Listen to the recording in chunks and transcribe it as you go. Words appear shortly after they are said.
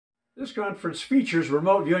This conference features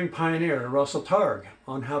remote viewing pioneer Russell Targ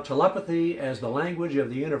on how telepathy as the language of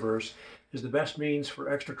the universe is the best means for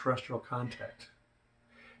extraterrestrial contact.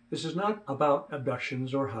 This is not about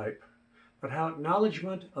abductions or hype, but how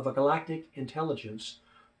acknowledgement of a galactic intelligence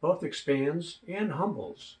both expands and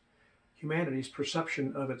humbles humanity's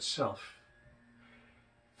perception of itself.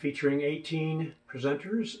 Featuring 18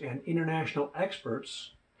 presenters and international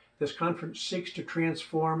experts, this conference seeks to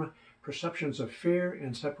transform perceptions of fear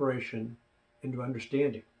and separation into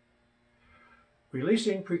understanding.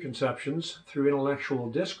 Releasing preconceptions through intellectual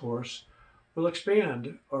discourse will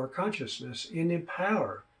expand our consciousness and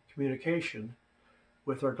empower communication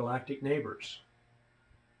with our galactic neighbors.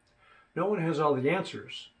 No one has all the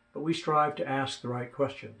answers, but we strive to ask the right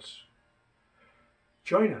questions.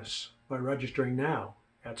 Join us by registering now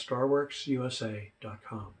at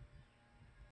starworksusa.com.